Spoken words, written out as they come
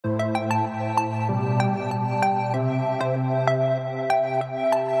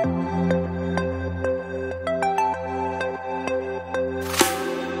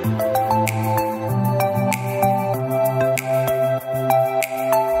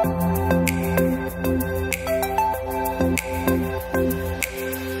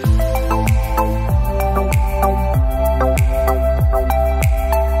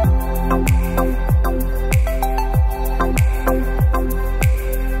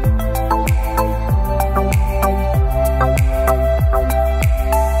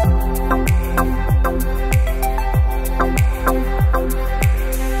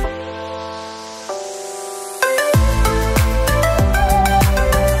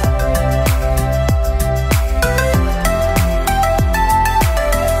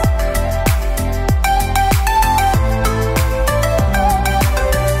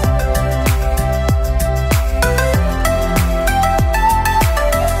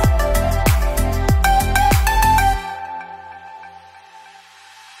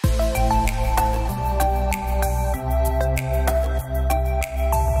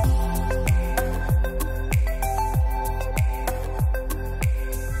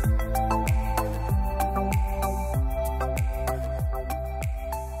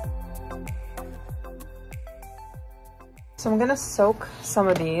So I'm gonna soak some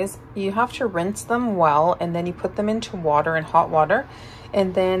of these. You have to rinse them well, and then you put them into water, in hot water,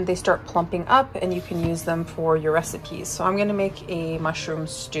 and then they start plumping up and you can use them for your recipes. So I'm gonna make a mushroom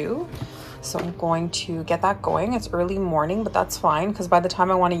stew. So I'm going to get that going. It's early morning, but that's fine because by the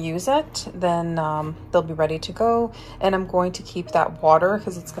time I want to use it, then they'll be ready to go. And I'm going to keep that water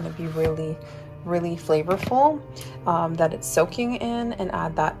because it's going to be really flavorful that it's soaking in, and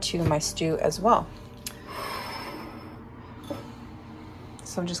add that to my stew as well.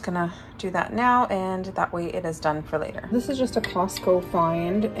 So I'm just gonna do that now, and that way it is done for later. This is just a Costco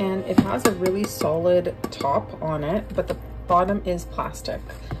find, and it has a really solid top on it, but the bottom is plastic.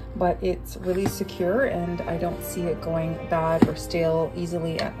 But it's really secure, and I don't see it going bad or stale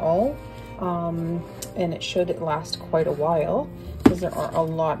easily at all. And it should last quite a while because there are a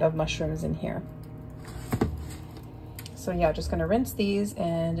lot of mushrooms in here. So yeah, just gonna rinse these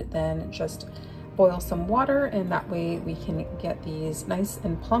and then just boil some water, and that way we can get these nice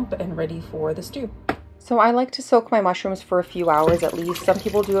and plump and ready for the stew. So I like to soak my mushrooms for a few hours at least. Some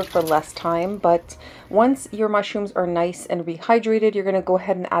people do it for less time, but once your mushrooms are nice and rehydrated, you're gonna go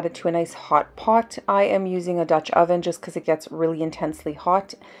ahead and add it to a nice hot pot. I am using a Dutch oven just because it gets really intensely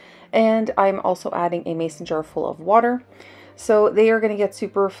hot. And I'm also adding a mason jar full of water. So they are gonna get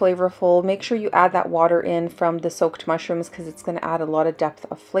super flavorful. Make sure you add that water in from the soaked mushrooms because it's gonna add a lot of depth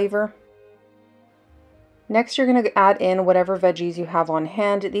of flavor. Next, you're going to add in whatever veggies you have on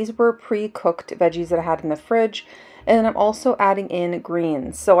hand. These were pre-cooked veggies that I had in the fridge. And I'm also adding in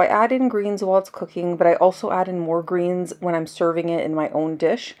greens. So I add in greens while it's cooking, but I also add in more greens when I'm serving it in my own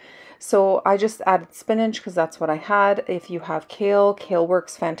dish. So I just added spinach because that's what I had. If you have kale, kale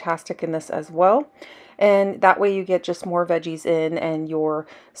works fantastic in this as well. And that way you get just more veggies in, and your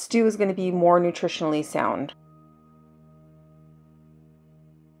stew is going to be more nutritionally sound.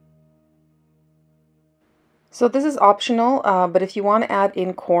 So this is optional, but if you want to add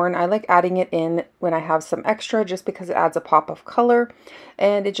in corn, I like adding it in when I have some extra just because it adds a pop of color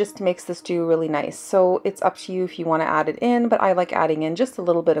and it just makes the stew really nice. So it's up to you if you want to add it in, but I like adding in just a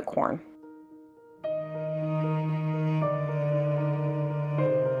little bit of corn.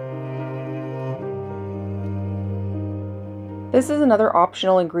 This is another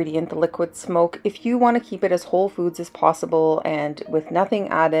optional ingredient, the liquid smoke. If you want to keep it as whole foods as possible and with nothing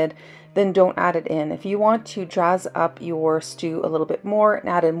added, then don't add it in. If you want to jazz up your stew a little bit more and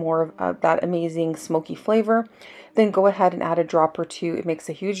add in more of that amazing smoky flavor, then go ahead and add a drop or two. It makes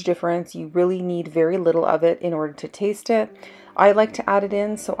a huge difference. You really need very little of it in order to taste it. I like to add it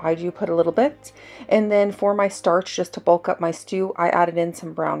in, so I do put a little bit. And then for my starch, just to bulk up my stew, I added in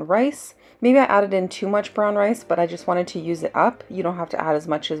some brown rice. Maybe I added in too much brown rice, but I just wanted to use it up. You don't have to add as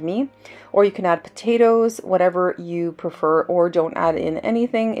much as me. Or you can add potatoes, whatever you prefer, or don't add in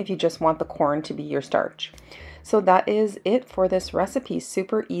anything if you just want the corn to be your starch. So that is it for this recipe.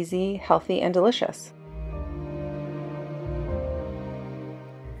 Super easy, healthy, and delicious.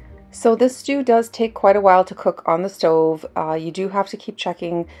 So this stew does take quite a while to cook on the stove. You do have to keep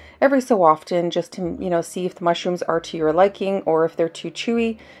checking every so often just to, see if the mushrooms are to your liking, or if they're too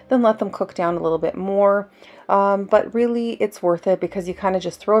chewy, then let them cook down a little bit more. But really it's worth it because you kind of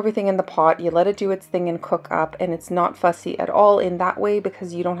just throw everything in the pot, you let it do its thing and cook up, and it's not fussy at all in that way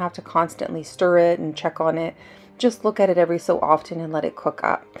because you don't have to constantly stir it and check on it. Just look at it every so often and let it cook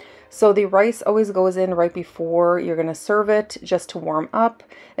up. So the rice always goes in right before you're going to serve it just to warm up,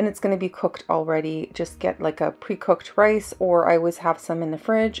 and it's going to be cooked already. Just get like a pre-cooked rice, or I always have some in the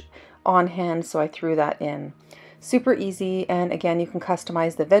fridge on hand, so I threw that in. Super easy, and again, you can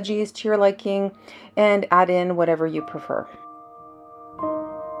customize the veggies to your liking and add in whatever you prefer.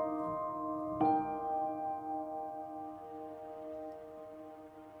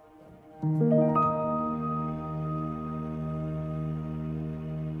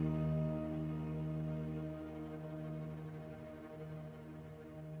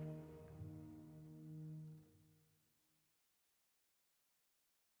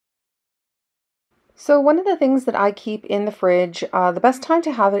 So one of the things that I keep in the fridge, the best time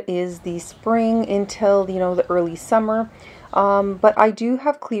to have it is the spring until, the early summer. But I do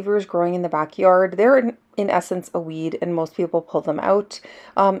have cleavers growing in the backyard. They're in essence a weed, and most people pull them out.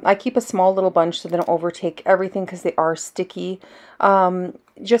 I keep a small little bunch so they don't overtake everything because they are sticky.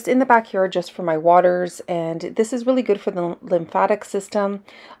 Just in the backyard, just for my waters, and this is really good for the lymphatic system.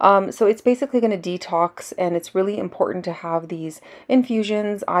 So it's basically going to detox, and it's really important to have these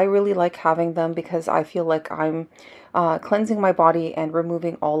infusions. I really like having them because I feel like I'm cleansing my body and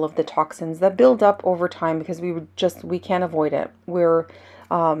removing all of the toxins that build up over time because we can't avoid it. We're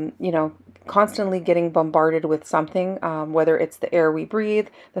constantly getting bombarded with something, whether it's the air we breathe,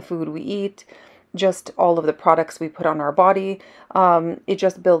 the food we eat, just all of the products we put on our body, it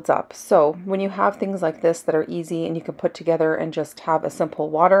just builds up. So when you have things like this that are easy and you can put together and just have a simple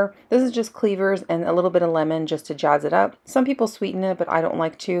water, this is just cleavers and a little bit of lemon just to jazz it up. Some people sweeten it, but I don't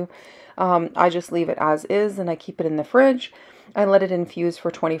like to. I just leave it as is and I keep it in the fridge. I let it infuse for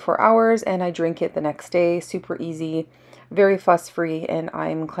 24 hours and I drink it the next day. Super easy, very fuss-free, and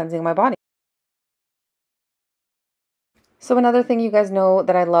I'm cleansing my body. So another thing you guys know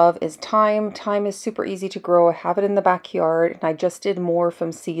that I love is thyme. Thyme is super easy to grow. I have it in the backyard, and I just did more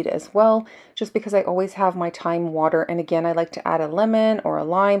from seed as well, just because I always have my thyme water. And again, I like to add a lemon or a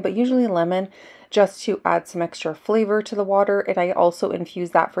lime, but usually lemon, just to add some extra flavor to the water. And I also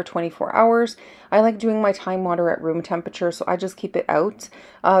infuse that for 24 hours. I like doing my thyme water at room temperature, so I just keep it out.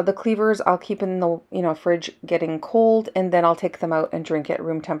 The cleavers I'll keep in the fridge getting cold, and then I'll take them out and drink at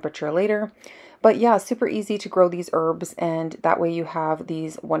room temperature later. But yeah, super easy to grow these herbs, and that way you have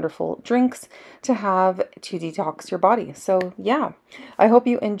these wonderful drinks to have to detox your body. So yeah, I hope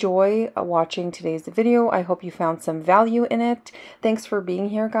you enjoy watching today's video. I hope you found some value in it. Thanks for being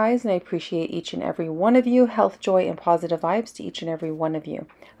here, guys, and I appreciate each and every one of you. Health, joy, and positive vibes to each and every one of you.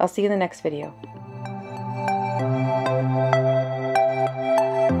 I'll see you in the next video.